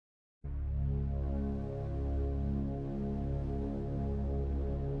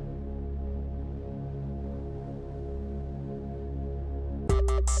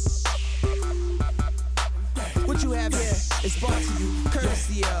you have here is brought to you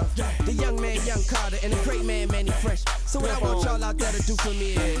courtesy of the young man, Young Carter, and the great man, Manny Fresh. So what I want y'all out there to do for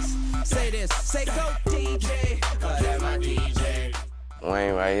me is say this, say go DJ, that my DJ.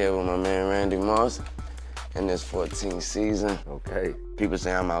 Wayne right here with my man Randy Moss in this 14th season. Okay. People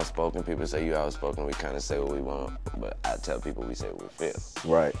say I'm outspoken, people say you outspoken, we kind of say what we want, but I tell people we say what we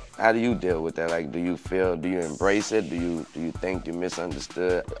feel. Right. How do you deal with that? Like, do you embrace it? Do you think you're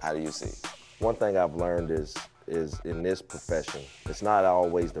misunderstood? How do you see it? One thing I've learned is in this profession, it's not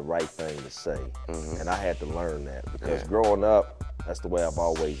always the right thing to say. And I had to learn that because growing up, that's the way I've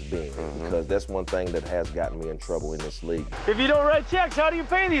always been. Because that's one thing that has gotten me in trouble in this league. If you don't write checks, how do you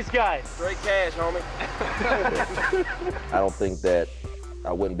pay these guys? Straight cash, homie. I don't think that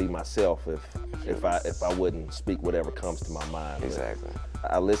I wouldn't be myself if I wouldn't speak whatever comes to my mind. Exactly.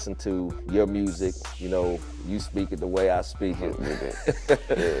 I listen to your music, you know, you speak it the way I speak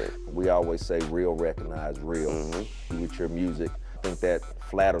it. We always say real recognize real with your music. I think that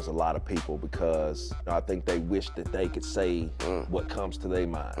flatters a lot of people because I think they wish that they could say what comes to their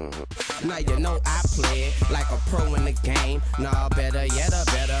mind. Now you know I play it like a pro in the game. Nah, better yet, a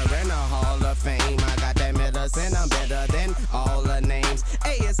veteran, a Hall of Fame. I got that medicine, I'm better than all the names.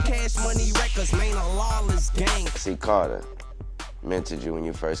 Hey, it's Cash Money Records, man, a lawless gang. See, Carter mentored you when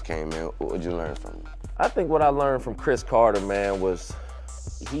you first came in. What would you learn from him? I think what I learned from Chris Carter, man, was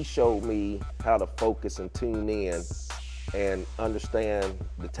he showed me how to focus and tune in and understand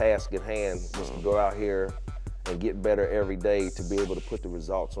the task at hand was to go out here and get better every day to be able to put the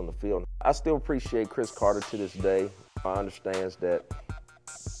results on the field. I still appreciate Chris Carter to this day. I understand that,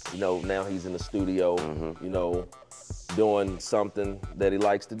 you know, now he's in the studio, you know, doing something that he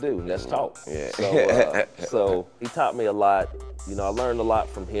likes to do, and that's talk. Yeah. So he taught me a lot. You know, I learned a lot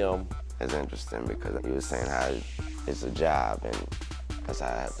from him. It's interesting because you were saying how it's a job, and that's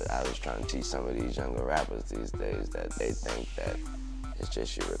how I was trying to teach some of these younger rappers these days that they think that it's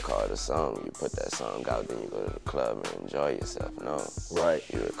just you record a song, you put that song out, then you go to the club and enjoy yourself. No. Right.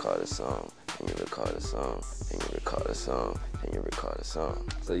 You record a song, and you record a song, and you record a song, and you record a song.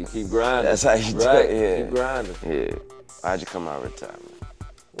 So you keep grinding. That's how you do it, yeah. Keep grinding. Yeah. How'd you come out of retirement?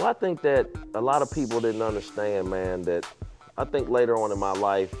 Well, I think that a lot of people didn't understand, man, that I think later on in my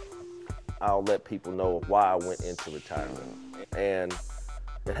life, I'll let people know why I went into retirement. And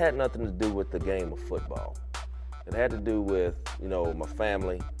it had nothing to do with the game of football. It had to do with, you know, my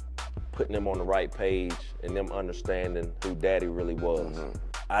family, putting them on the right page and them understanding who Daddy really was.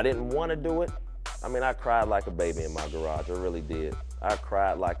 I didn't want to do it. I mean, I cried like a baby in my garage, I really did. I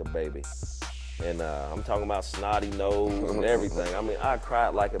cried like a baby. And I'm talking about snotty nose and everything. I mean, I cried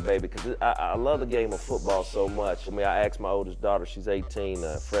like a baby because I love the game of football so much. I mean, I asked my oldest daughter, she's 18,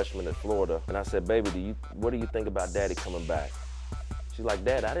 a freshman at Florida, and I said, baby, what do you think about Daddy coming back? She's like,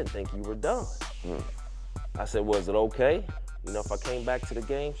 Dad, I didn't think you were done. I said, was it okay? You know, if I came back to the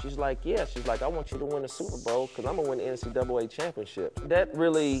game? She's like, yeah. She's like, I want you to win the Super Bowl because I'm going to win the NCAA championship. That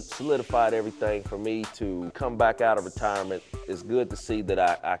really solidified everything for me to come back out of retirement. It's good to see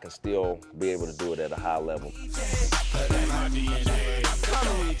that I can still be able to do it at a high level. Come on, you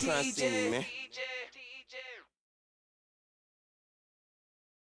trying to see me, man.